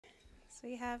So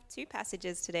we have two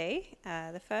passages today.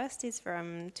 The first is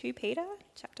from 2 Peter,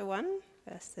 chapter 1,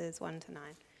 verses 1 to 9.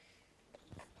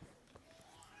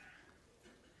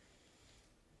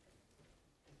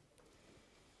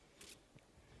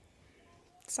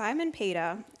 Simon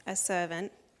Peter, a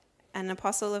servant, an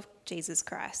apostle of Jesus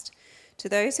Christ, to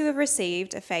those who have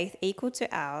received a faith equal to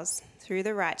ours through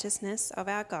the righteousness of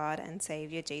our God and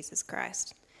Saviour Jesus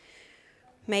Christ.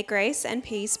 May grace and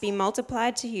peace be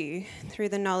multiplied to you through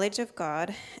the knowledge of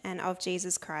God and of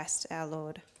Jesus Christ our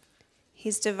Lord.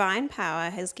 His divine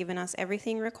power has given us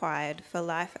everything required for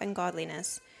life and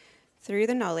godliness through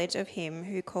the knowledge of him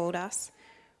who called us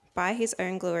by his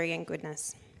own glory and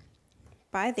goodness.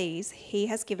 By these he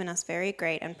has given us very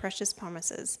great and precious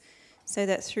promises, so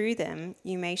that through them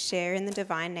you may share in the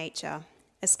divine nature,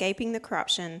 escaping the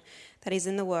corruption that is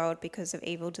in the world because of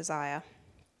evil desire.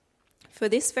 For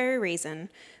this very reason,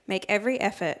 make every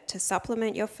effort to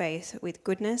supplement your faith with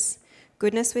goodness,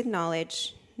 goodness with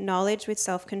knowledge, knowledge with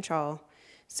self-control,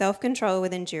 self-control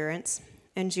with endurance,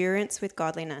 endurance with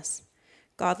godliness,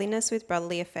 godliness with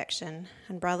brotherly affection,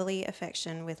 and brotherly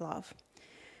affection with love.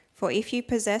 For if you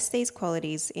possess these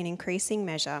qualities in increasing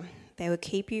measure, they will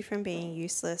keep you from being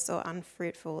useless or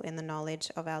unfruitful in the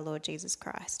knowledge of our Lord Jesus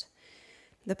Christ.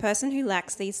 The person who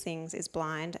lacks these things is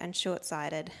blind and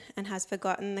short-sighted and has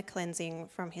forgotten the cleansing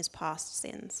from his past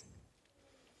sins.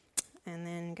 And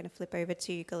then I'm going to flip over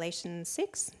to Galatians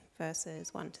 6,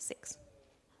 verses 1 to 6.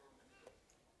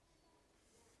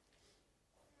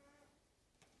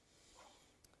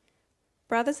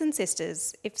 Brothers and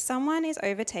sisters, if someone is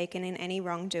overtaken in any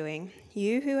wrongdoing,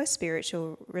 you who are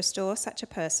spiritual, restore such a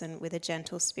person with a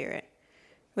gentle spirit,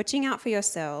 watching out for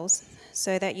yourselves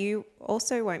so that you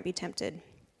also won't be tempted.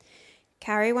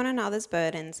 Carry one another's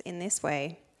burdens in this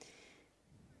way.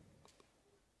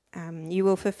 You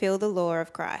will fulfill the law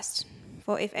of Christ.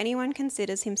 For if anyone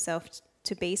considers himself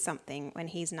to be something when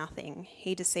he's nothing,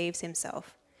 he deceives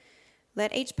himself.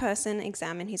 Let each person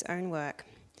examine his own work.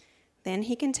 Then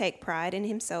he can take pride in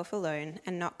himself alone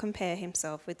and not compare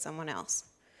himself with someone else.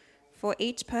 For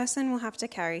each person will have to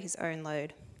carry his own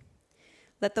load.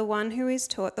 Let the one who is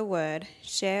taught the word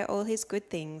share all his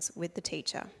good things with the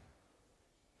teacher.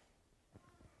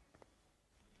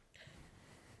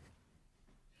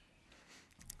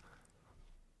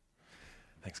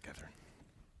 Thanks, Catherine.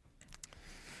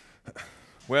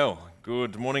 Well,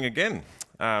 good morning again.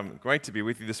 Great to be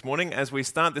with you this morning as we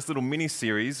start this little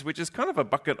mini-series, which is kind of a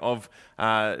bucket of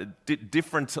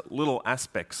different little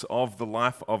aspects of the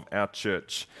life of our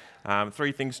church.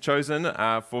 3 things chosen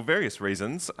for various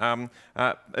reasons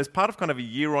as part of kind of a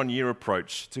year-on-year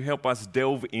approach to help us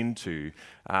delve into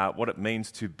what it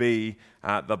means to be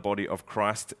the body of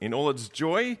Christ in all its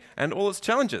joy and all its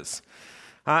challenges.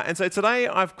 And so today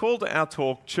I've called our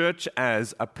talk Church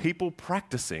as a People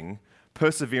Practicing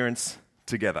Perseverance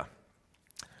Together.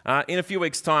 In a few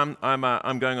weeks' time,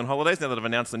 I'm going on holidays. Now that I've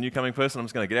announced a new coming person, I'm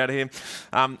just going to get out of here.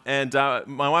 And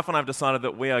my wife and I have decided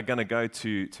that we are going to go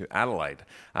to Adelaide.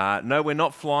 No, we're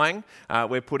not flying.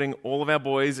 We're putting all of our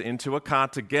boys into a car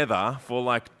together for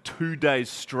like 2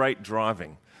 days straight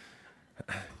driving.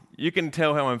 You can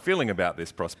tell how I'm feeling about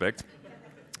this prospect.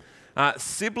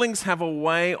 Siblings have a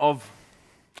way of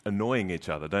annoying each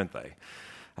other, don't they?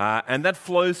 And that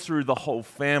flows through the whole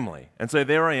family. And so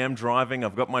there I am driving,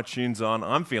 I've got my tunes on,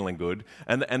 I'm feeling good,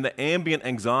 and the ambient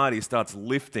anxiety starts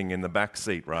lifting in the back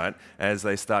seat, right, as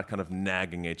they start kind of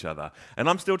nagging each other. And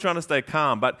I'm still trying to stay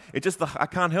calm, but I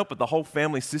can't help it. The whole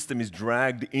family system is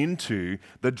dragged into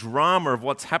the drama of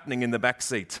what's happening in the back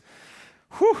seat.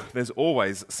 Whew, there's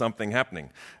always something happening.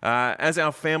 As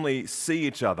our family see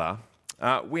each other,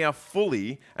 we are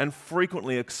fully and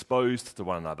frequently exposed to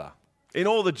one another in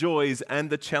all the joys and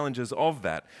the challenges of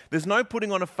that. There's no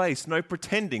putting on a face, no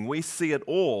pretending. We see it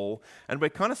all, and we're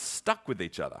kind of stuck with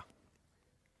each other.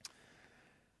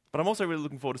 But I'm also really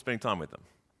looking forward to spending time with them.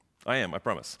 I am, I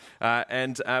promise.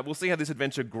 And we'll see how this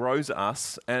adventure grows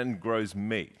us and grows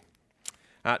me.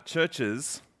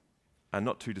 Churches are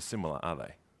not too dissimilar, are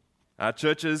they?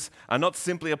 Churches are not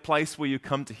simply a place where you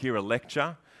come to hear a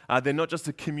lecture. They're not just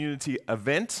a community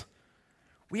event.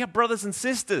 We are brothers and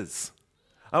sisters.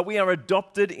 We are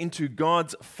adopted into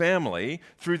God's family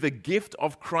through the gift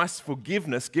of Christ's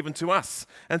forgiveness given to us.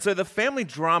 And so the family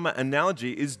drama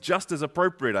analogy is just as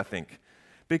appropriate, I think,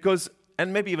 because,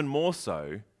 and maybe even more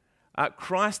so,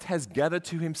 Christ has gathered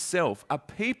to himself a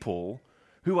people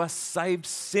who are saved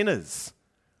sinners.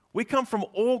 We come from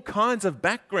all kinds of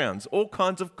backgrounds, all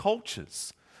kinds of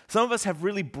cultures. Some of us have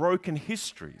really broken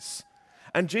histories.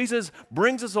 And Jesus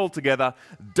brings us all together,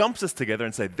 dumps us together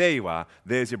and says, there you are,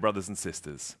 there's your brothers and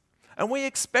sisters. And we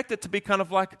expect it to be kind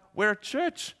of like we're a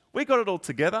church. We got it all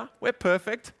together. We're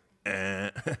perfect.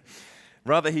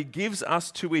 Rather, he gives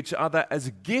us to each other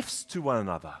as gifts to one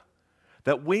another,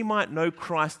 that we might know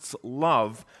Christ's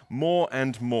love more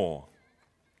and more.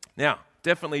 Now,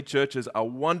 definitely churches are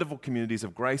wonderful communities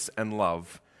of grace and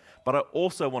love, but I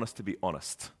also want us to be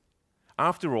honest.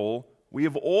 After all, we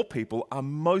of all people are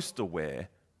most aware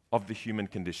of the human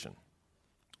condition.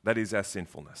 That is our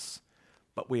sinfulness.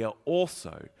 But we are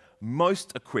also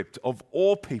most equipped of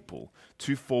all people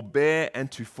to forbear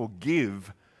and to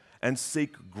forgive and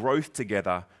seek growth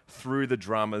together through the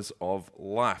dramas of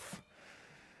life.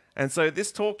 And so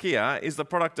this talk here is the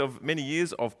product of many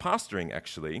years of pastoring,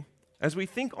 actually, as we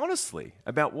think honestly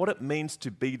about what it means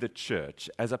to be the church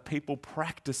as a people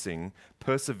practicing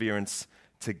perseverance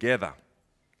together.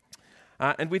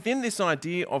 And within this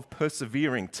idea of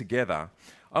persevering together,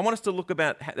 I want us to look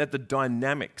at the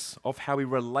dynamics of how we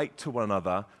relate to one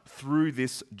another through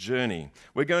this journey.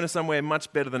 We're going to somewhere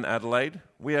much better than Adelaide.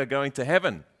 We are going to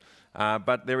heaven.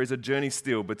 But there is a journey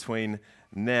still between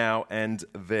now and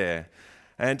there.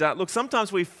 And look,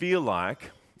 sometimes we feel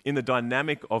like, in the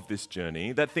dynamic of this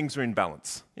journey, that things are in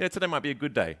balance. You know, today might be a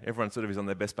good day. Everyone sort of is on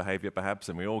their best behavior, perhaps,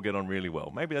 and we all get on really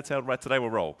well. Maybe that's how right today we'll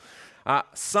roll.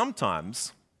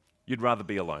 Sometimes you'd rather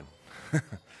be alone.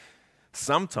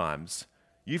 Sometimes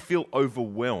you feel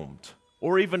overwhelmed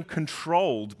or even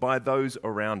controlled by those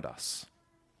around us.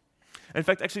 In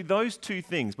fact, actually, those two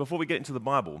things, before we get into the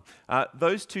Bible,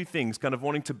 those two things, kind of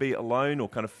wanting to be alone or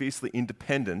kind of fiercely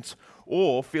independent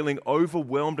or feeling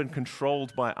overwhelmed and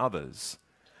controlled by others,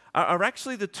 are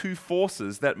actually the two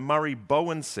forces that Murray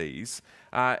Bowen sees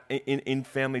in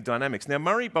family dynamics. Now,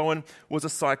 Murray Bowen was a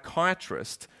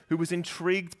psychiatrist who was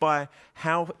intrigued by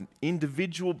how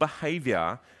individual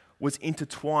behavior was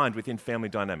intertwined within family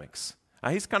dynamics.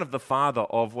 He's kind of the father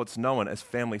of what's known as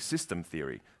family system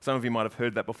theory. Some of you might have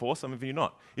heard that before, some of you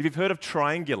not. If you've heard of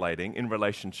triangulating in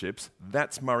relationships,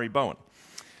 that's Murray Bowen.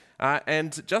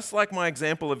 And just like my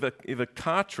example of a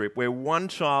car trip where one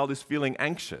child is feeling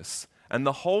anxious and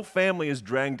the whole family is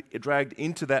dragged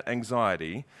into that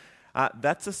anxiety,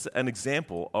 that's an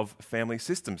example of family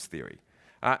systems theory.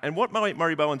 And what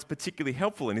Murray Bowen's particularly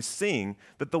helpful in is seeing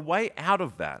that the way out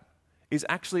of that is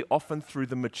actually often through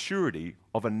the maturity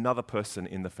of another person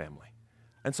in the family.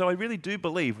 And so I really do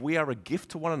believe we are a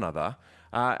gift to one another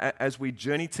as we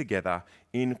journey together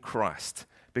in Christ.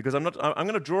 Because I'm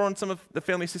going to draw on some of the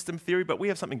family system theory, but we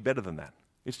have something better than that.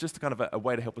 It's just kind of a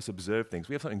way to help us observe things.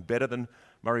 We have something better than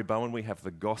Murray Bowen. We have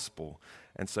the gospel.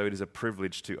 And so it is a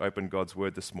privilege to open God's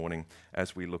word this morning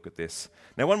as we look at this.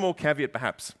 Now, one more caveat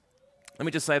perhaps. Let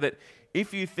me just say that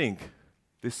if you think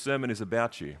this sermon is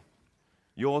about you,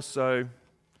 you're so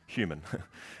human.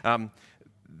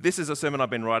 This is a sermon I've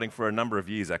been writing for a number of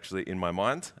years, actually, in my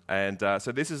mind. And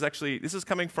so this is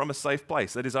coming from a safe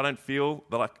place. That is, I don't feel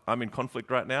like I'm in conflict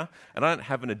right now, and I don't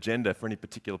have an agenda for any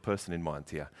particular person in mind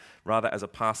here. Rather, as a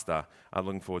pastor, I'm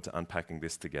looking forward to unpacking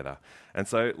this together. And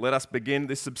so let us begin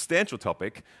this substantial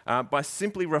topic by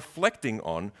simply reflecting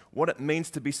on what it means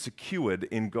to be secured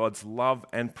in God's love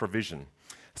and provision.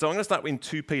 So I'm going to start in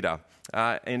 2 Peter.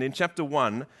 And in chapter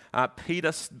 1,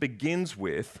 Peter begins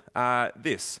with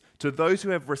this. To those who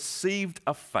have received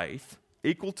a faith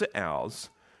equal to ours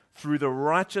through the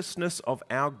righteousness of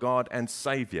our God and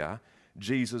Saviour,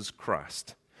 Jesus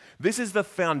Christ. This is the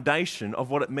foundation of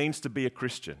what it means to be a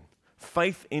Christian.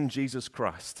 Faith in Jesus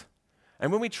Christ.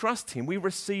 And when we trust him, we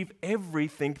receive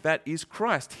everything that is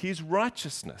Christ, his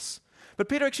righteousness. But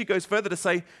Peter actually goes further to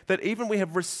say that even we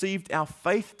have received our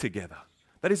faith together.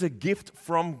 That is a gift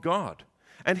from God.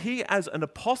 And he, as an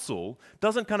apostle,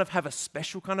 doesn't kind of have a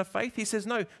special kind of faith. He says,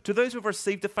 no, to those who have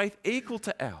received a faith equal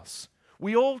to ours.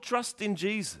 We all trust in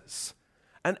Jesus.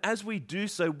 And as we do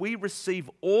so, we receive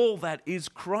all that is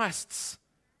Christ's.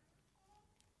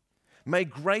 May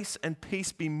grace and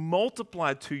peace be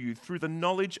multiplied to you through the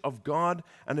knowledge of God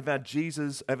and of our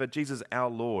Jesus our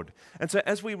Lord. And so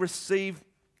as we receive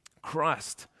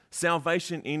Christ,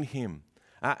 salvation in him,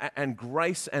 and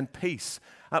grace and peace.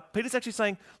 Peter's actually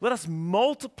saying, let us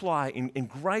multiply in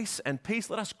grace and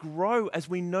peace. Let us grow as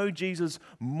we know Jesus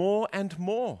more and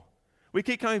more. We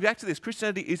keep coming back to this.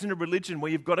 Christianity isn't a religion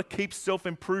where you've got to keep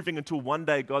self-improving until one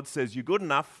day God says, you're good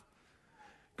enough.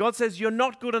 God says, you're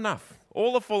not good enough.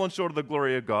 All have fallen short of the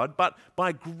glory of God, but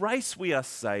by grace we are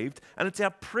saved, and it's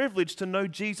our privilege to know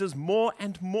Jesus more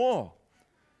and more.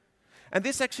 And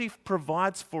this actually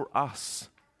provides for us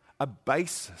a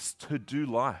basis to do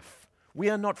life. We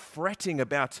are not fretting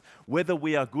about whether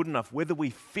we are good enough, whether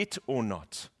we fit or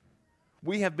not.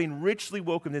 We have been richly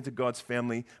welcomed into God's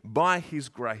family by his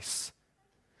grace.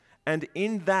 And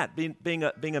in that,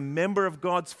 being a member of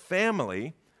God's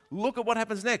family, look at what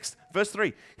happens next. Verse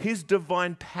 3, his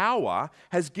divine power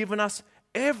has given us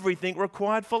everything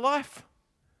required for life.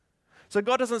 So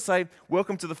God doesn't say,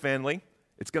 welcome to the family.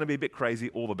 It's going to be a bit crazy,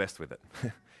 all the best with it.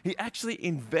 He actually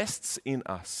invests in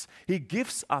us. He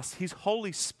gifts us his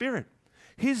Holy Spirit.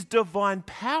 His divine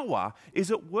power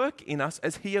is at work in us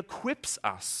as he equips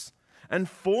us and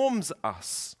forms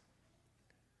us.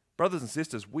 Brothers and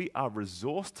sisters, we are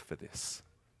resourced for this.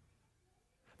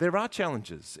 There are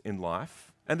challenges in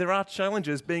life, and there are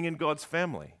challenges being in God's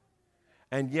family.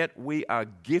 And yet we are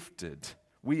gifted,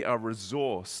 we are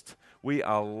resourced, we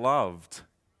are loved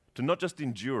to not just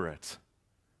endure it,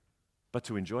 but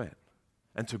to enjoy it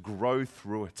and to grow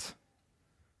through it.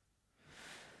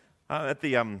 At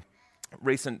the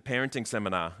recent parenting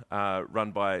seminar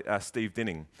run by Steve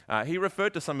Dinning, he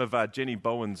referred to some of Jenny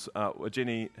Brown's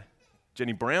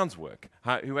work,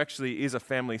 who actually is a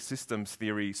family systems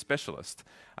theory specialist.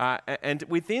 And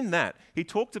within that, he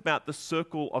talked about the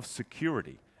circle of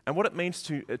security and what it means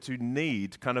to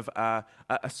need kind of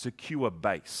a secure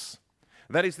base.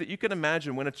 That is that you can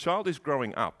imagine when a child is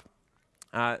growing up,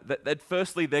 that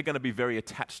firstly, they're going to be very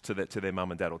attached to their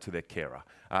mum and dad or to their carer.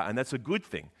 And that's a good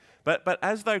thing. But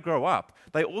as they grow up,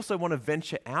 they also want to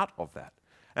venture out of that.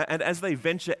 And as they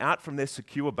venture out from their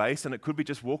secure base, and it could be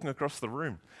just walking across the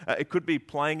room, it could be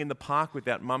playing in the park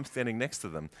without mum standing next to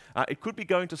them, it could be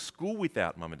going to school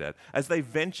without mum and dad, as they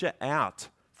venture out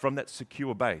from that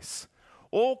secure base.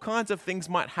 All kinds of things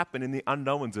might happen in the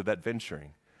unknowns of that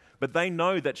venturing. But they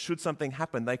know that should something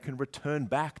happen, they can return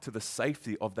back to the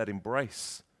safety of that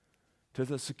embrace, to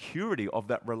the security of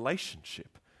that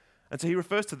relationship. And so he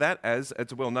refers to that as,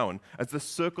 it's well known, as the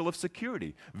circle of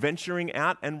security, venturing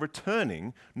out and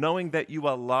returning, knowing that you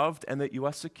are loved and that you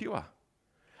are secure.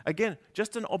 Again,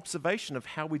 just an observation of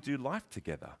how we do life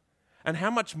together. And how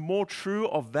much more true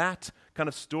of that kind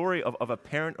of story of a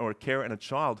parent or a carer and a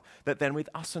child than with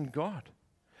us and God.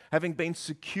 Having been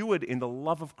secured in the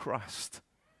love of Christ,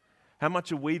 how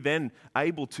much are we then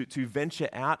able to venture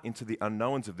out into the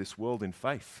unknowns of this world in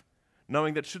faith,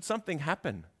 knowing that should something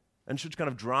happen and should kind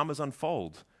of dramas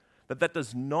unfold, that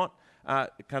does not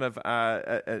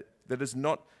that does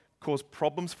not cause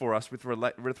problems for us with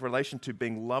relation to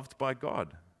being loved by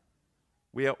God.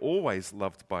 We are always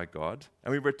loved by God,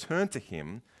 and we return to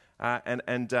Him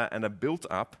and are built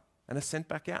up and are sent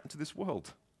back out into this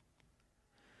world.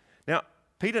 Now,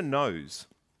 Peter knows,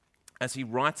 as he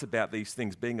writes about these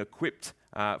things being equipped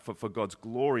for God's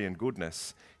glory and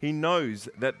goodness, he knows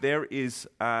that there is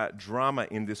drama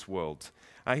in this world.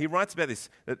 He writes about this,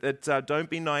 that don't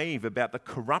be naive about the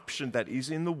corruption that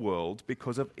is in the world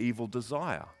because of evil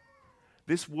desire.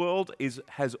 This world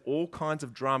has all kinds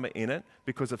of drama in it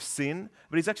because of sin,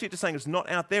 but he's actually just saying it's not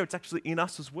out there, it's actually in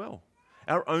us as well.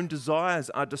 Our own desires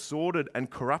are disordered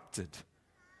and corrupted.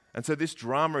 And so this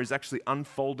drama is actually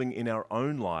unfolding in our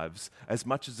own lives as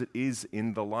much as it is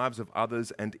in the lives of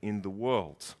others and in the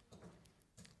world.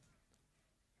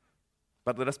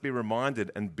 But let us be reminded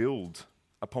and build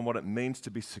upon what it means to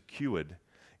be secured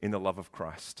in the love of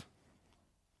Christ.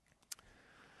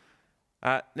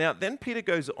 Now, then Peter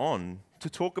goes on to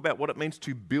talk about what it means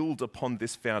to build upon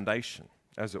this foundation,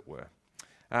 as it were.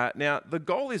 Now, the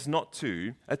goal is not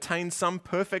to attain some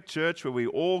perfect church where we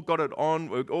all got it on,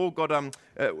 we've all got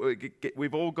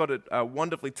it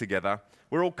wonderfully together,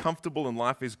 we're all comfortable and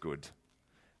life is good.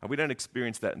 We don't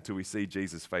experience that until we see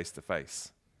Jesus face to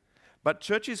face. But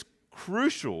church is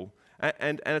crucial,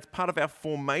 and it's part of our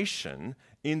formation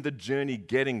in the journey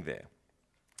getting there.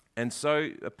 And so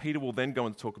Peter will then go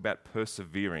on to talk about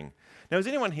persevering. Now, has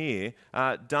anyone here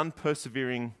done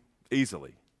persevering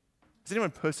easily? Has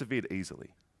anyone persevered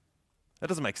easally? That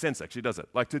doesn't make sense, actually, does it?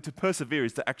 Like to persevere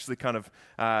is to actually kind of,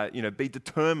 be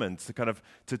determined, to kind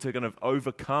of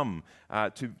overcome,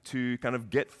 to kind of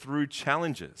get through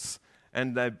challenges.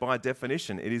 And by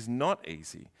definition, it is not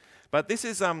easy. But this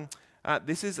is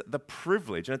the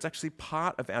privilege, and it's actually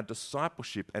part of our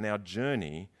discipleship and our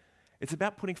journey. It's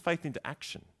about putting faith into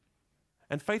action.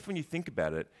 And faith, when you think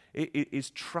about it, it is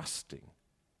trusting.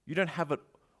 You don't have it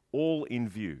all in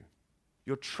view.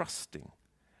 You're trusting.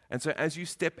 And so as you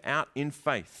step out in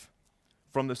faith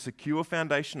from the secure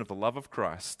foundation of the love of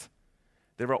Christ,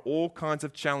 there are all kinds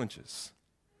of challenges.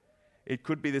 It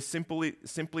could be the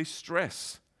simply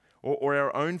stress or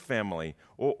our own family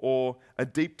or a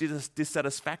deep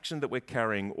dissatisfaction that we're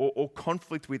carrying or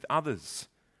conflict with others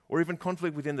or even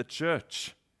conflict within the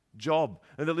church, job,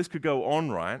 and the list could go on,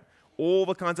 right? All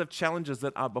the kinds of challenges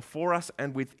that are before us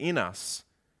and within us.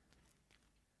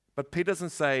 But Peter doesn't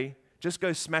say, just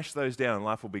go smash those down and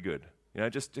life will be good.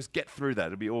 Just get through that.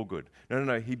 It'll be all good.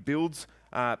 No. He builds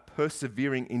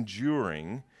persevering,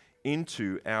 enduring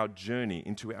into our journey,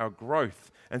 into our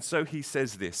growth. And so he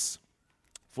says this,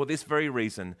 for this very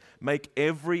reason, make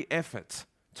every effort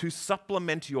to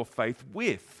supplement your faith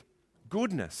with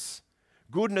goodness,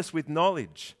 goodness with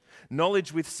knowledge,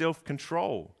 knowledge with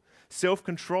self-control,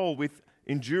 self-control with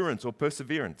endurance or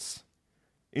perseverance,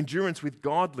 endurance with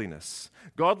godliness,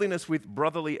 godliness with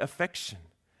brotherly affection,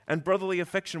 and brotherly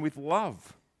affection with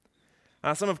love.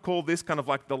 Some have called this kind of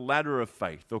like the ladder of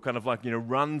faith, or kind of like,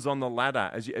 runs on the ladder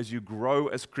as you grow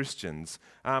as Christians.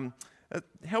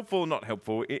 Helpful or not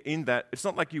helpful in that it's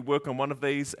not like you work on one of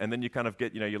these and then you kind of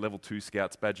get, your level 2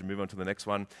 Scouts badge and move on to the next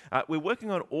one. We're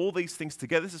working on all these things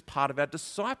together. This is part of our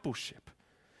discipleship.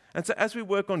 And so as we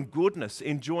work on goodness,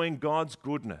 enjoying God's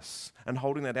goodness and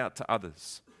holding that out to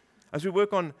others, as we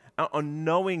work on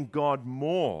knowing God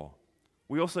more,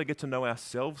 we also get to know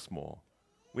ourselves more.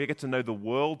 We get to know the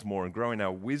world more and grow in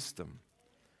our wisdom.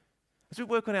 As we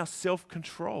work on our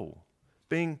self-control,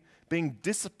 being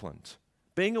disciplined,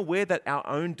 being aware that our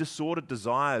own disordered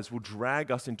desires will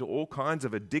drag us into all kinds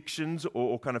of addictions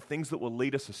or kind of things that will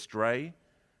lead us astray,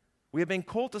 we are being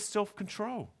called to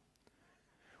self-control.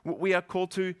 We are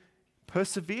called to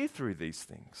persevere through these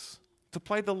things, to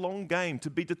play the long game, to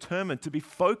be determined, to be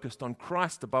focused on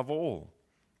Christ above all.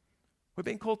 We're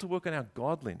being called to work on our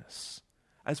godliness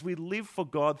as we live for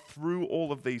God through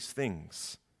all of these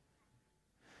things.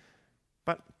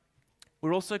 But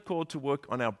we're also called to work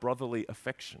on our brotherly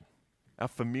affection, our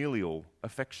familial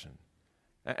affection.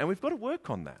 And we've got to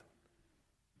work on that.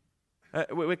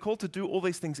 We're called to do all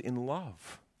these things in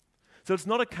love. So it's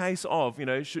not a case of,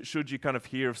 should you kind of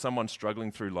hear of someone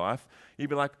struggling through life, you'd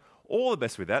be like, all the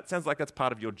best with that. Sounds like that's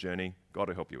part of your journey. God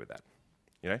will help you with that.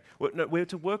 We're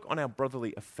to work on our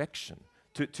brotherly affection,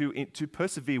 to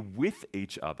persevere with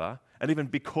each other, and even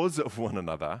because of one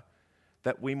another,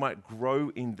 that we might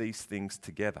grow in these things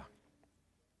together.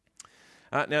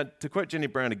 Now, to quote Jenny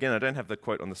Brown again, I don't have the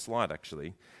quote on the slide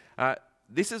actually.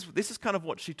 This is kind of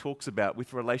what she talks about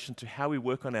with relation to how we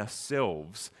work on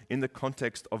ourselves in the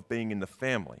context of being in the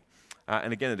family.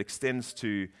 And again, it extends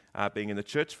to being in the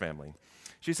church family.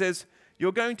 She says,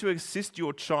 you're going to assist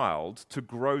your child to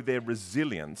grow their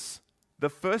resilience. The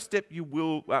first step you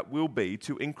will be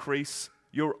to increase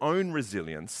your own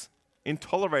resilience in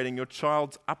tolerating your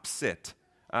child's upset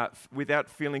without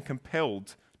feeling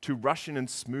compelled to rush in and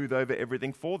smooth over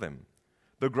everything for them.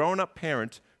 The grown-up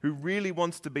parent who really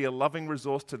wants to be a loving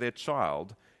resource to their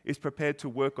child is prepared to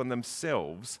work on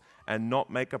themselves and not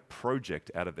make a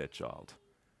project out of their child.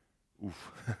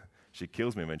 Oof. She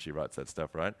kills me when she writes that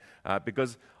stuff, right?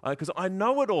 Because I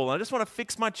know it all. I just want to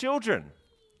fix my children.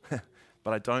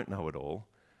 But I don't know it all.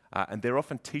 And they're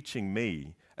often teaching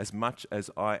me as much as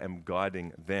I am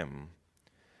guiding them.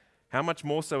 How much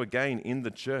more so again in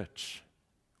the church?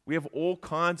 We have all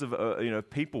kinds of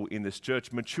people in this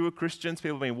church, mature Christians,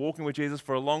 people who have been walking with Jesus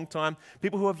for a long time,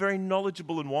 people who are very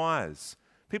knowledgeable and wise,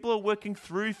 people who are working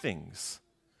through things.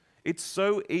 It's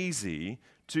so easy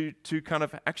to kind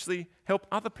of actually help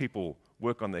other people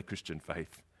work on their Christian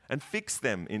faith and fix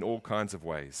them in all kinds of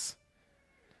ways.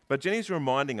 But Jenny's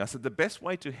reminding us that the best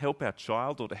way to help our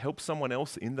child or to help someone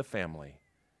else in the family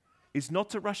is not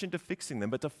to rush into fixing them,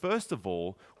 but to first of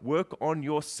all work on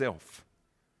yourself.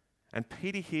 And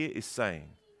Peter here is saying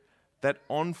that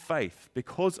on faith,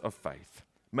 because of faith,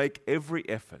 make every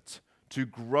effort to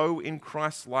grow in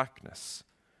Christ's likeness,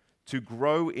 to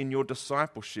grow in your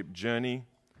discipleship journey,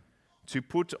 to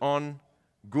put on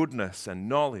goodness and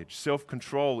knowledge,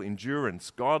 self-control, endurance,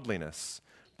 godliness,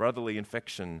 brotherly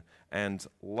affection, and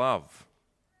love.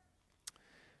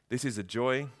 This is a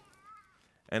joy,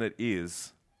 and it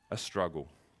is a struggle.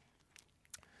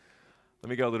 Let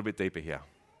me go a little bit deeper here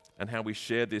and how we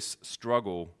share this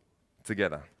struggle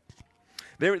together.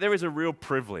 There is a real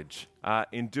privilege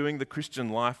in doing the Christian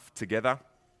life together.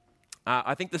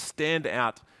 I think the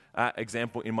standout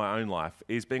example in my own life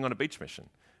is being on a beach mission.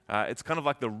 It's kind of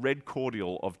like the red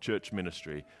cordial of church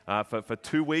ministry. For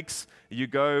 2 weeks, you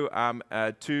go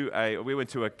we went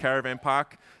to a caravan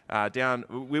park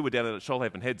we were down at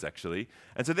Shoalhaven Heads actually.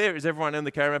 And so there is everyone in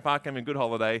the caravan park having a good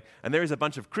holiday. And there is a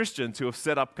bunch of Christians who have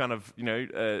set up kind of,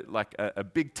 like a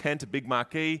big tent, a big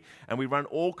marquee. And we run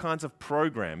all kinds of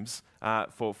programs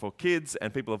for kids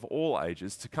and people of all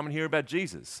ages to come and hear about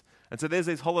Jesus. And so there's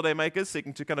these holiday makers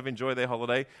seeking to kind of enjoy their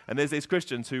holiday, and there's these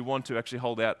Christians who want to actually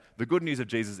hold out the good news of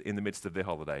Jesus in the midst of their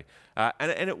holiday.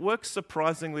 And it works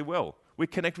surprisingly well. We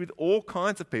connect with all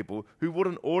kinds of people who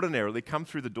wouldn't ordinarily come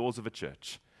through the doors of a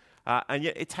church. And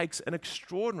yet it takes an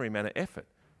extraordinary amount of effort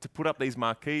to put up these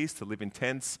marquees, to live in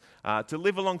tents, to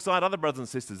live alongside other brothers and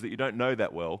sisters that you don't know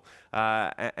that well,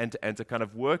 and to kind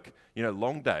of work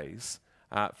long days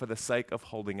for the sake of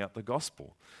holding out the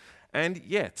gospel. And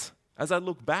yet, as I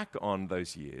look back on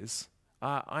those years,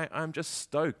 I'm just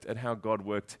stoked at how God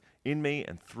worked in me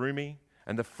and through me,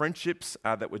 and the friendships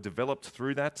that were developed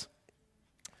through that.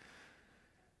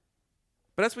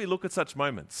 But as we look at such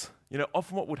moments,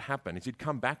 often what would happen is you'd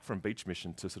come back from beach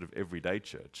mission to sort of everyday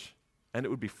church, and it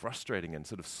would be frustrating and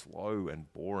sort of slow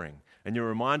and boring. And you're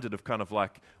reminded of kind of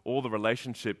like all the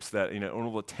relationships that,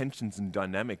 all the tensions and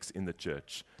dynamics in the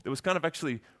church. It was kind of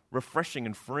actually refreshing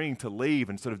and freeing to leave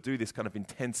and sort of do this kind of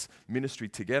intense ministry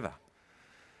together.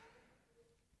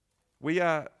 We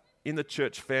are in the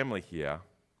church family here,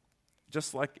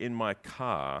 just like in my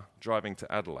car driving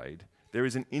to Adelaide, there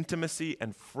is an intimacy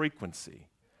and frequency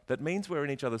that means we're in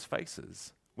each other's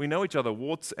faces. We know each other,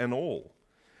 warts and all.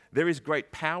 There is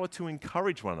great power to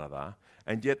encourage one another,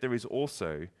 and yet there is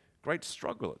also great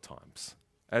struggle at times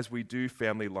as we do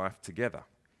family life together.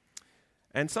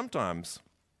 And sometimes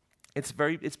it's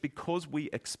because we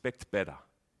expect better.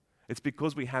 It's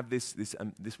because we have this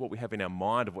what we have in our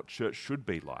mind of what church should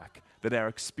be like, that our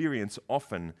experience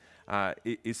often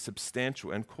is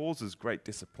substantial and causes great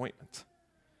disappointment.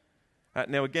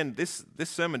 Now again, this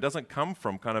sermon doesn't come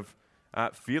from kind of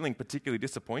feeling particularly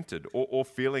disappointed or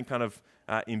feeling kind of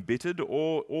embittered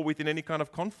or within any kind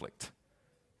of conflict.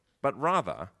 But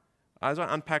rather, as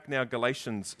I unpack now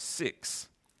Galatians 6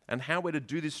 and how we're to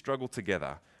do this struggle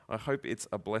together, I hope it's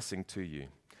a blessing to you.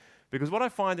 Because what I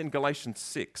find in Galatians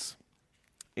 6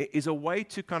 is a way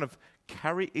to kind of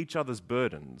carry each other's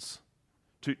burdens,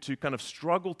 to kind of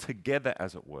struggle together,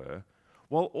 as it were,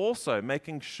 while also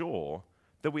making sure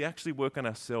that we actually work on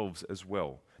ourselves as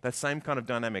well. That same kind of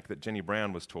dynamic that Jenny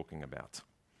Brown was talking about.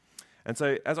 And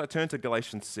so as I turn to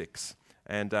Galatians 6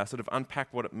 and sort of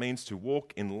unpack what it means to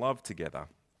walk in love together,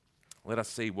 let us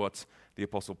see what the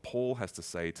Apostle Paul has to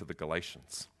say to the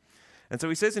Galatians. And so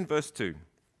he says in verse 2,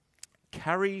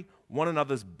 "Carry one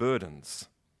another's burdens.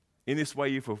 In this way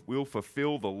you will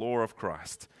fulfill the law of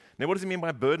Christ." Now what does he mean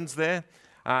by burdens there?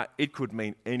 It could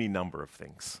mean any number of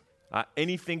things.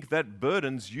 Anything that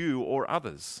burdens you or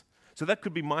others. So that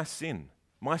could be my sin.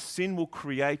 My sin will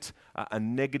create a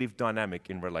negative dynamic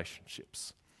in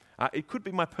relationships. It could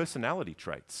be my personality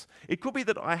traits. It could be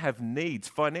that I have needs,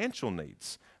 financial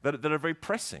needs, that are very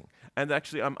pressing. And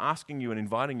actually I'm asking you and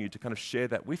inviting you to kind of share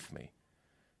that with me.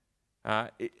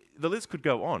 The list could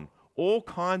go on. All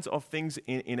kinds of things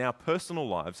in our personal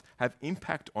lives have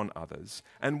impact on others,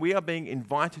 and we are being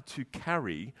invited to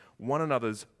carry one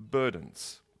another's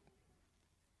burdens.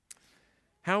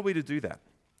 How are we to do that?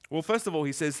 Well, first of all,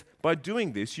 he says, by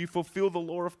doing this, you fulfill the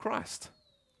law of Christ.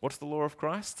 What's the law of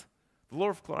Christ? The law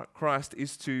of Christ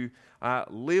is to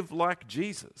live like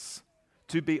Jesus,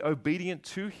 to be obedient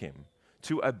to him,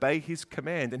 to obey his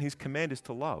command, and his command is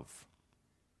to love.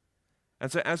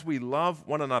 And so as we love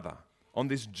one another on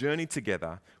this journey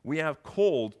together, we are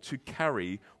called to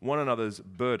carry one another's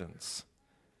burdens.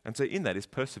 And so in that is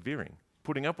persevering,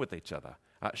 putting up with each other,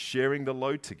 sharing the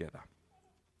load together.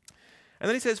 And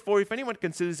then he says, for if anyone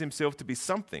considers himself to be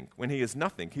something when he is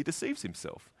nothing, he deceives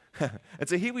himself. And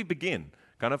so here we begin,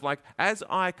 kind of like, as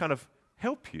I kind of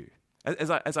help you, as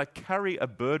I carry a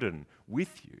burden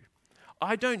with you,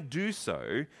 I don't do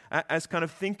so as kind of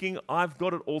thinking I've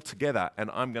got it all together and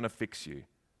I'm going to fix you.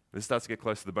 This starts to get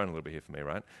close to the bone a little bit here for me,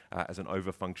 right? As an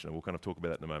over-functioner. We'll kind of talk about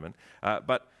that in a moment.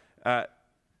 But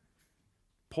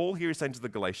Paul here is saying to the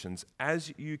Galatians,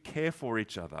 as you care for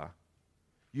each other,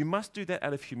 you must do that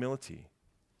out of humility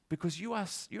because you're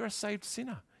a saved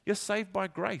sinner. You're saved by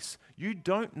grace. You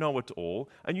don't know it all,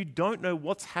 and you don't know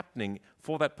what's happening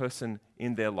for that person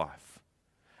in their life.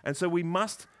 And so we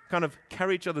must kind of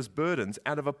carry each other's burdens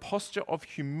out of a posture of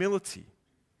humility.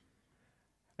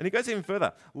 And he goes even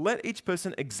further. Let each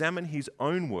person examine his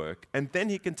own work, and then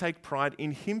he can take pride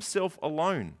in himself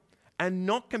alone and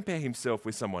not compare himself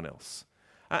with someone else.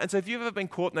 And so if you've ever been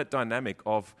caught in that dynamic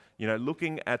of,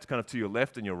 looking at kind of to your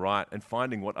left and your right and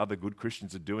finding what other good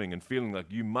Christians are doing and feeling like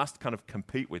you must kind of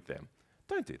compete with them,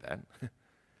 don't do that.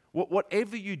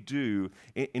 Whatever you do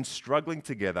in struggling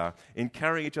together, in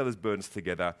carrying each other's burdens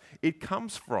together, it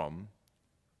comes from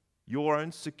your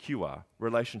own secure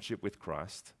relationship with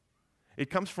Christ. It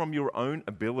comes from your own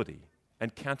ability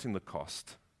and counting the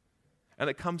cost. And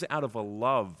it comes out of a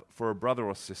love for a brother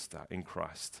or sister in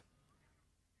Christ.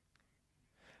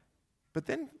 But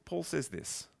then Paul says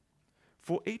this,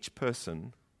 for each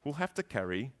person will have to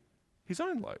carry his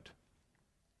own load.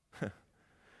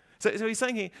 So he's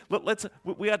saying here, look,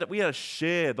 we are to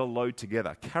share the load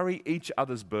together, carry each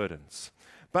other's burdens,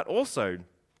 but also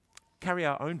carry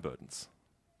our own burdens.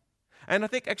 And I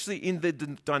think actually in the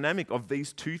dynamic of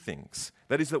these two things,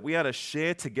 that is that we are to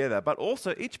share together, but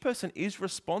also each person is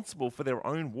responsible for their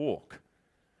own walk.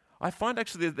 I find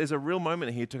actually that there's a real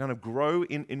moment here to kind of grow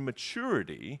in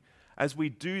maturity as we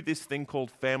do this thing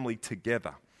called family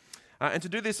together. And to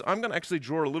do this, I'm going to actually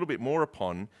draw a little bit more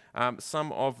upon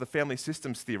some of the family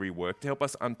systems theory work to help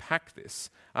us unpack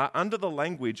this under the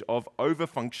language of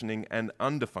over-functioning and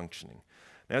under-functioning.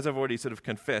 Now, as I've already sort of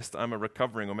confessed, I'm a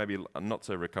recovering, or maybe not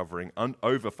so recovering,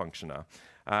 over-functioner.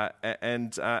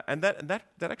 And that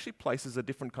actually places a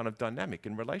different kind of dynamic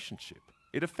in relationship.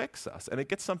 It affects us, and it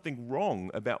gets something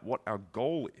wrong about what our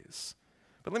goal is.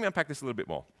 But let me unpack this a little bit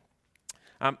more.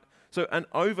 So an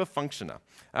over-functioner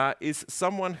is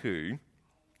someone who,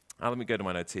 let me go to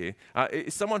my notes here,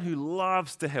 is someone who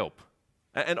loves to help.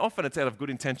 And often it's out of good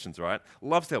intentions, right?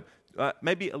 Loves to help,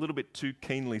 maybe a little bit too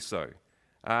keenly so.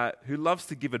 Who loves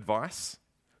to give advice,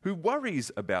 who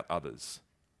worries about others,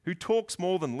 who talks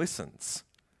more than listens.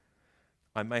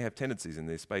 I may have tendencies in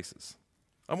these spaces.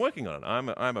 I'm working on it.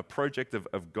 I'm a project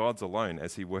of God's alone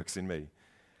as he works in me.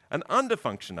 An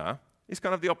under-functioner is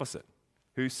kind of the opposite,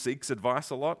 who seeks advice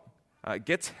a lot,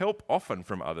 gets help often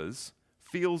from others,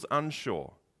 feels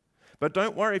unsure. But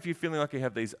don't worry if you're feeling like you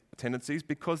have these tendencies,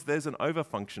 because there's an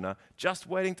over-functioner just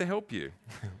waiting to help you.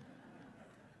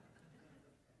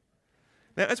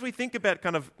 Now, as we think about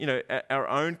kind of, our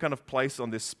own kind of place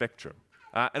on this spectrum,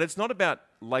 and it's not about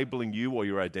labeling you or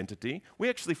your identity, we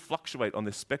actually fluctuate on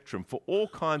this spectrum for all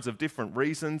kinds of different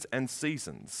reasons and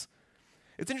seasons.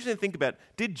 It's interesting to think about,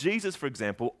 did Jesus, for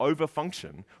example,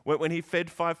 over-function when he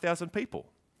fed 5,000 people?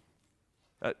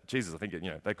 Jesus, I think,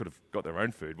 they could have got their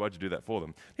own food. Why'd you do that for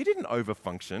them? He didn't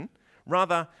over-function.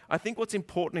 Rather, I think what's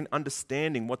important in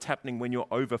understanding what's happening when you're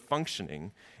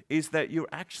over-functioning is that you're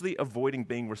actually avoiding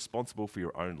being responsible for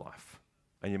your own life,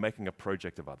 and you're making a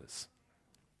project of others.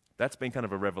 That's been kind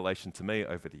of a revelation to me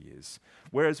over the years.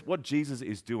 Whereas what Jesus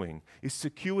is doing is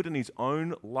secured in his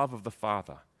own love of the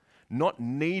Father, not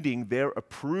needing their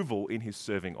approval in his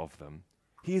serving of them.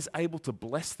 He is able to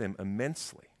bless them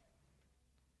immensely.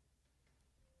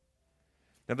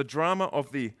 Now, the drama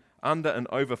of the under and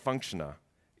over functioner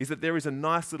is that there is a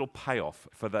nice little payoff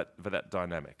for that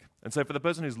dynamic. And so for the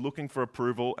person who's looking for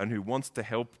approval and who wants to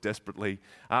help desperately,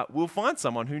 we'll find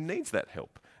someone who needs that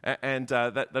help. And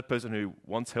that person who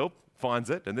wants help finds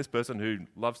it, and this person who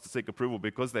loves to seek approval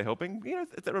because they're helping,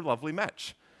 they're a lovely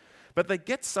match. But they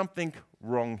get something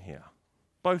wrong here,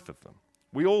 both of them.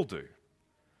 We all do.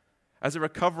 As a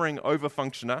recovering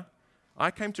over-functioner, I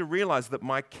came to realize that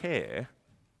my care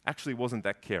actually wasn't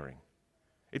that caring.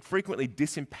 It frequently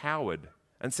disempowered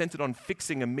and centered on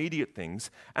fixing immediate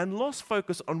things and lost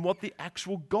focus on what the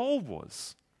actual goal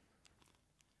was.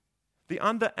 The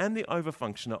under and the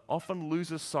over-functioner often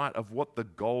loses sight of what the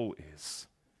goal is.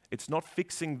 It's not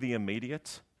fixing the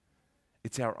immediate,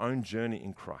 it's our own journey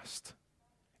in Christ.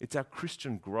 It's our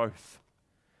Christian growth.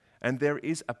 And there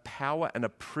is a power and a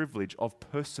privilege of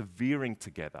persevering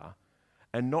together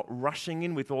and not rushing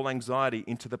in with all anxiety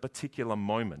into the particular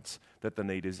moment that the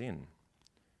need is in.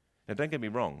 Now, don't get me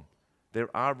wrong. There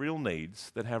are real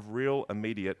needs that have real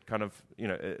immediate kind of,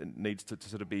 needs to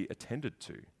sort of be attended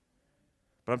to.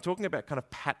 But I'm talking about kind of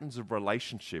patterns of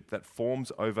relationship that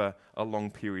forms over a long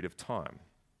period of time.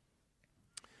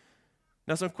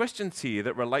 Now, some questions here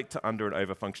that relate to under and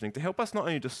over functioning to help us not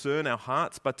only discern our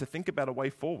hearts, but to think about a way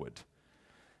forward.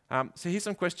 So here's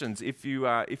some questions if you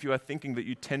are thinking that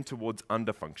you tend towards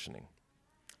under functioning.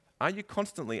 Are you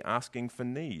constantly asking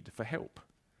for help?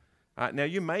 Now,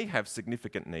 you may have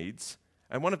significant needs,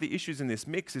 and one of the issues in this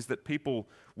mix is that people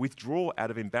withdraw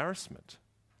out of embarrassment.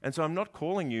 And so I'm not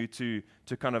calling you to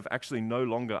kind of actually no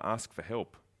longer ask for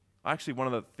help. I actually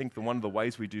think that one of the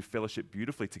ways we do fellowship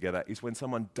beautifully together is when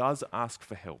someone does ask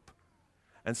for help,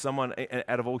 and someone,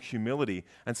 out of all humility,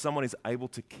 and someone is able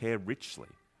to care richly.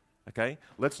 Okay?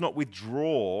 Let's not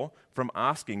withdraw from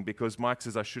asking because Mike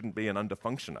says I shouldn't be an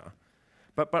under-functioner,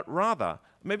 but rather,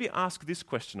 maybe ask this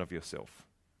question of yourself.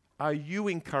 Are you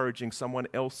encouraging someone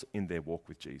else in their walk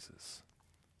with Jesus?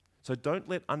 So don't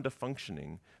let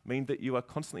under-functioning mean that you are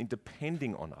constantly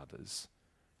depending on others,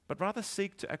 but rather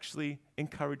seek to actually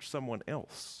encourage someone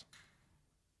else.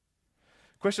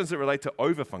 Questions that relate to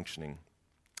over-functioning.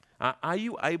 Are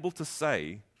you able to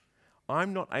say,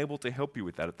 I'm not able to help you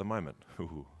with that at the moment?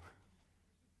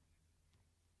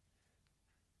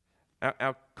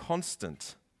 Our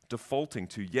constant defaulting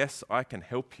to, yes, I can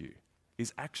help you,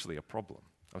 is actually a problem.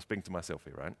 I'm speaking to myself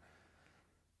here, right?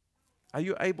 Are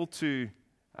you able to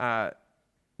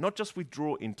not just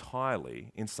withdraw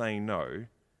entirely in saying no,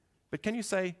 but can you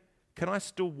say, can I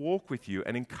still walk with you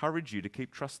and encourage you to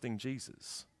keep trusting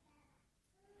Jesus?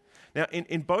 Now,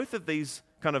 in both of these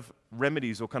kind of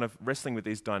remedies or kind of wrestling with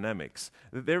these dynamics,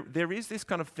 there is this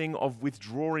kind of thing of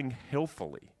withdrawing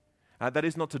healthily. That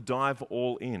is not to dive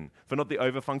all in, for not the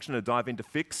overfunctioner to dive into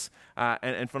fix,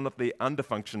 and for not the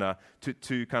underfunctioner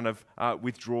to kind of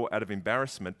withdraw out of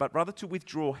embarrassment, but rather to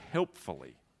withdraw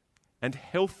helpfully and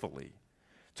healthily,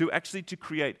 to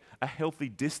create a healthy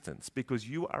distance, because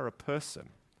you are a person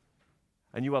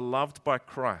and you are loved by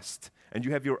Christ and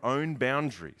you have your own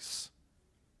boundaries.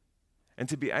 And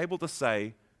to be able to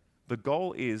say, the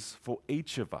goal is for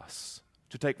each of us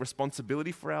to take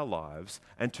responsibility for our lives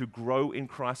and to grow in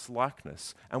Christ's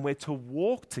likeness, and we're to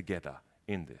walk together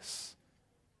in this.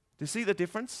 Do you see the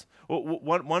difference?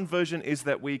 One version is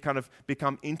that we kind of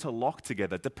become interlocked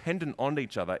together, dependent on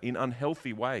each other in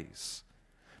unhealthy ways.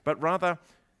 But rather,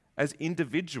 as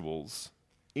individuals,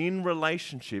 in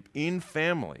relationship, in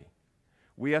family,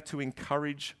 we are to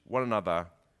encourage one another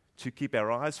to keep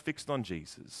our eyes fixed on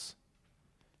Jesus,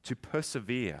 to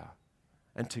persevere,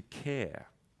 and to care.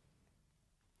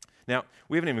 Now,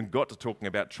 we haven't even got to talking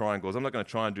about triangles. I'm not going to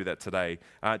try and do that today.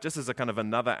 Just as a kind of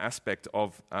another aspect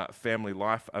of family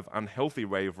life, of unhealthy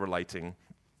way of relating,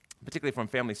 particularly from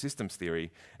family systems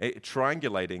theory,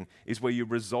 triangulating is where you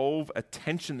resolve a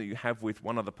tension that you have with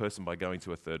one other person by going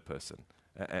to a third person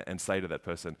and say to that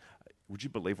person, would you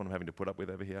believe what I'm having to put up with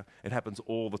over here? It happens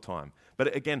all the time.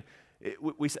 But again,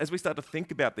 as we start to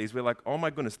think about these, we're like, oh my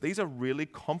goodness, these are really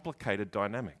complicated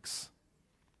dynamics.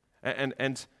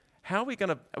 And how are we just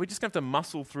going to have to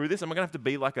muscle through this? Am I going to have to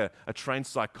be like a trained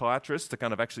psychiatrist to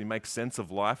kind of actually make sense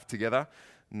of life together?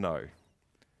 No.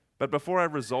 But before I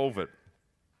resolve it,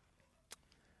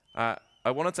 I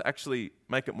wanted to actually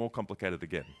make it more complicated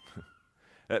again.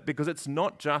 Because it's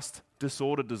not just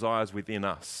disordered desires within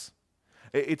us.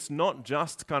 It's not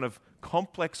just kind of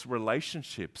complex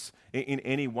relationships in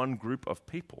any one group of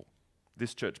people,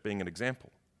 this church being an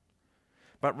example.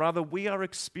 But rather we are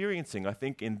experiencing, I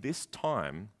think, in this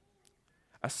time,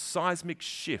 a seismic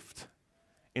shift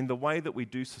in the way that we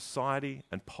do society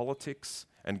and politics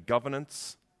and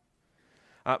governance.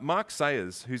 Mark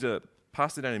Sayers, who's a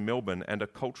pastor down in Melbourne and a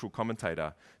cultural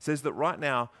commentator, says that right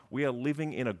now we are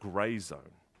living in a grey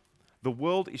zone. The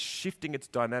world is shifting its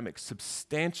dynamics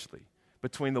substantially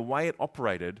between the way it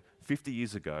operated 50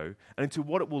 years ago and into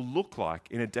what it will look like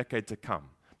in a decade to come.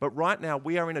 But right now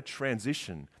we are in a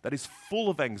transition that is full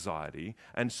of anxiety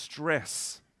and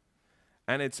stress,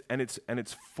 and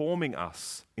it's forming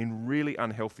us in really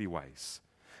unhealthy ways.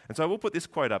 And so I will put this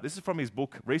quote up. This is from his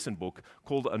recent book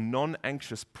called A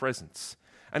Non-Anxious Presence.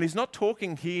 And he's not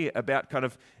talking here about kind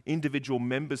of individual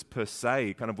members per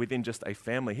se, kind of within just a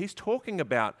family. He's talking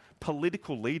about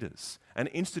political leaders and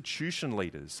institution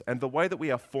leaders and the way that we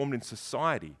are formed in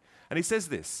society. And he says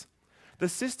this: the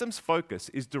system's focus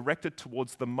is directed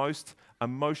towards the most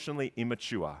emotionally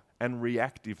immature and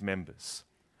reactive members.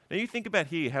 Now you think about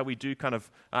here how we do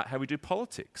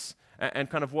politics and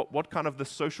kind of what kind of the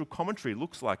social commentary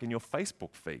looks like in your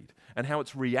Facebook feed and how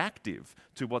it's reactive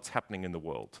to what's happening in the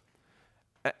world.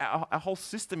 Our whole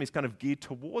system is kind of geared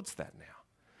towards that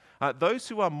now. Those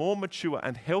who are more mature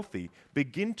and healthy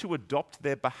begin to adopt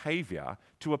their behavior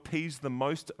to appease the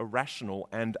most irrational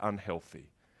and unhealthy.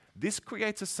 This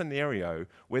creates a scenario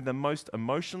where the most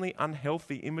emotionally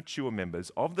unhealthy, immature members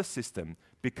of the system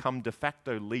become de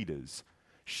facto leaders,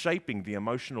 shaping the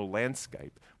emotional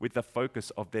landscape with the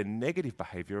focus of their negative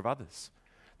behavior of others.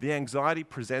 The anxiety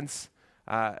present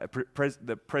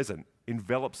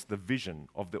envelops the vision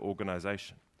of the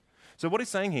organization. So what he's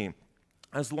saying here,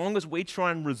 as long as we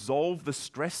try and resolve the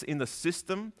stress in the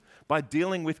system by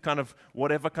dealing with kind of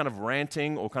whatever kind of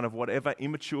ranting or kind of whatever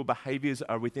immature behaviors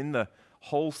are within the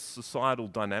whole societal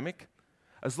dynamic,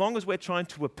 as long as we're trying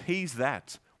to appease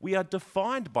that, we are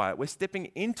defined by it. We're stepping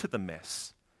into the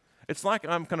mess. It's like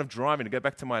I'm kind of driving, to go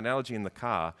back to my analogy in the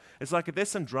car, it's like if there's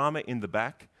some drama in the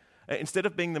back, instead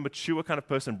of being the mature kind of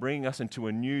person bringing us into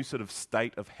a new sort of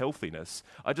state of healthiness,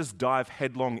 I just dive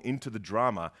headlong into the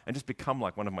drama and just become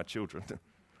like one of my children.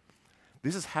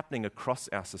 This is happening across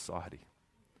our society.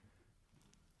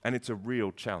 And it's a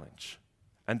real challenge.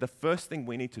 And the first thing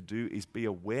we need to do is be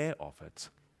aware of it,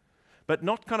 but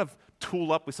not kind of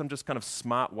tool up with some just kind of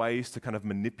smart ways to kind of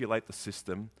manipulate the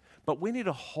system, but we need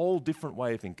a whole different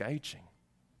way of engaging.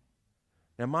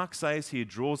 Now, Mark Sayers here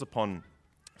draws upon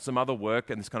some other work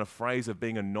and this kind of phrase of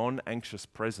being a non-anxious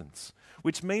presence,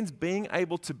 which means being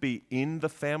able to be in the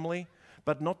family,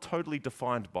 but not totally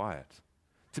defined by it.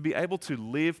 To be able to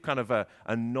live kind of a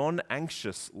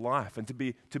non-anxious life and to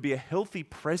be a healthy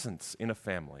presence in a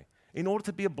family in order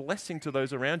to be a blessing to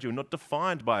those around you and not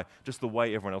defined by just the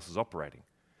way everyone else is operating.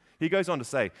 He goes on to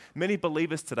say, many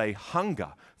believers today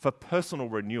hunger for personal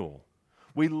renewal.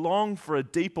 We long for a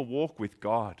deeper walk with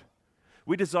God.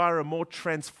 We desire a more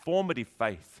transformative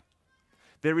faith.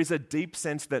 There is a deep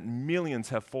sense that millions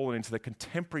have fallen into the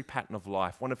contemporary pattern of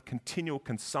life, one of continual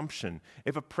consumption,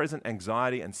 ever-present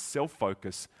anxiety and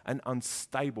self-focus, an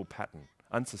unsustainable pattern.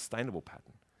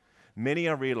 Many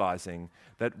are realizing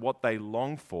that what they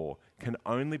long for can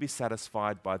only be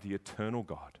satisfied by the eternal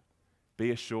God.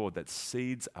 Be assured that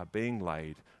seeds are being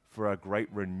laid for a great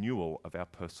renewal of our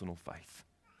personal faith.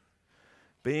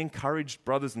 Be encouraged,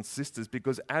 brothers and sisters,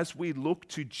 because as we look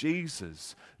to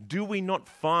Jesus, do we not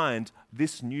find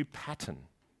this new pattern,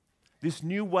 this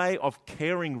new way of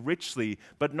caring richly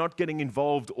but not getting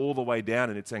involved all the way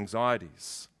down in its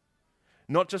anxieties?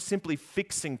 Not just simply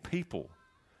fixing people,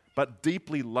 but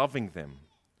deeply loving them.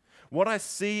 What I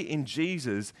see in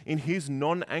Jesus, in his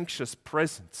non-anxious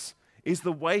presence, is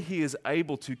the way he is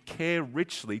able to care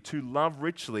richly, to love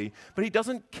richly, but he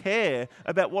doesn't care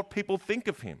about what people think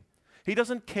of him. He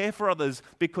doesn't care for others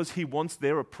because he wants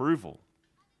their approval,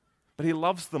 but he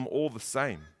loves them all the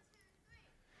same.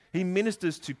 He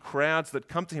ministers to crowds that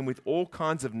come to him with all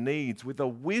kinds of needs, with a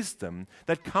wisdom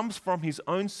that comes from his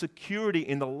own security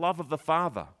in the love of the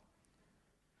Father.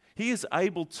 He is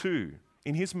able to,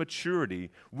 in his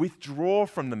maturity, withdraw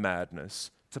from the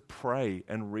madness to pray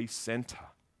and recenter.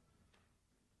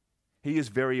 He is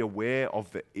very aware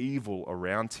of the evil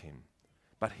around him,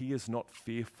 but he is not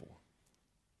fearful.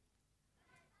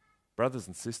 Brothers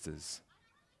and sisters,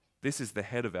 this is the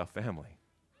head of our family.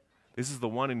 This is the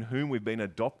one in whom we've been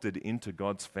adopted into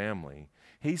God's family.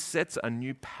 He sets a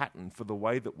new pattern for the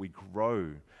way that we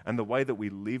grow and the way that we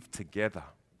live together.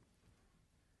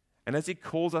 And as he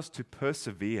calls us to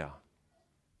persevere,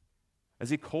 as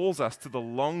he calls us to the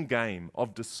long game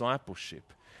of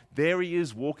discipleship, there he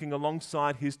is walking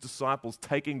alongside his disciples,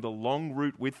 taking the long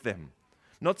route with them,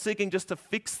 not seeking just to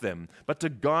fix them, but to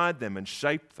guide them and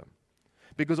shape them.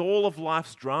 Because all of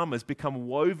life's dramas become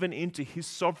woven into his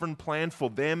sovereign plan for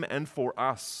them and for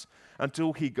us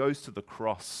until he goes to the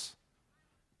cross,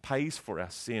 pays for our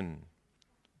sin,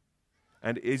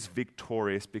 and is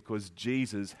victorious because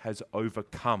Jesus has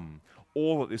overcome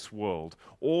all of this world,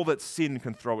 all that sin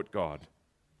can throw at God.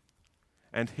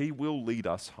 And he will lead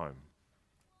us home.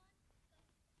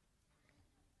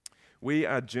 We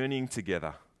are journeying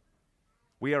together.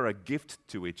 We are a gift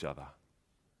to each other.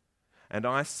 And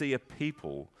I see a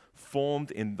people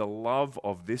formed in the love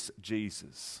of this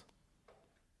Jesus,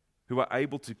 who are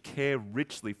able to care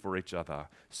richly for each other,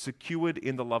 secured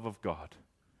in the love of God,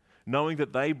 knowing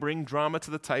that they bring drama to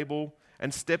the table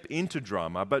and step into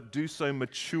drama, but do so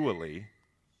maturely,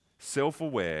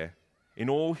 self-aware, in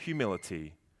all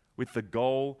humility, with the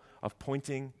goal of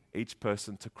pointing each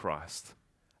person to Christ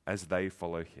as they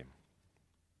follow him.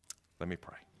 Let me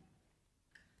pray.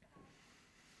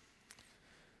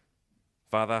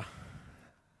 Father,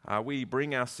 we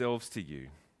bring ourselves to you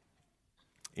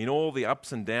in all the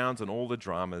ups and downs and all the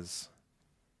dramas.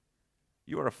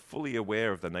 You are fully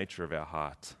aware of the nature of our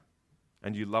heart,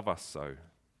 and you love us so.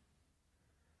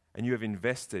 And you have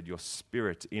invested your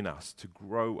Spirit in us to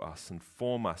grow us and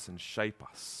form us and shape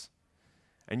us.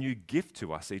 And you gift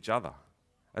to us each other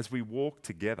as we walk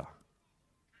together.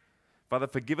 Father,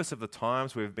 forgive us of the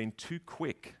times we have been too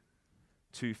quick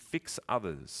to fix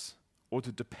others or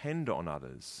to depend on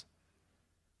others.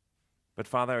 But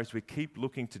Father, as we keep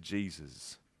looking to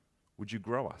Jesus, would you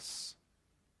grow us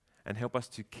and help us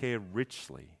to care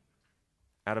richly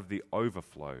out of the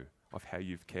overflow of how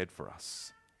you've cared for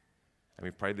us. And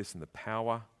we pray this in the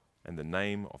power and the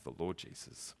name of the Lord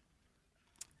Jesus.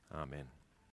 Amen.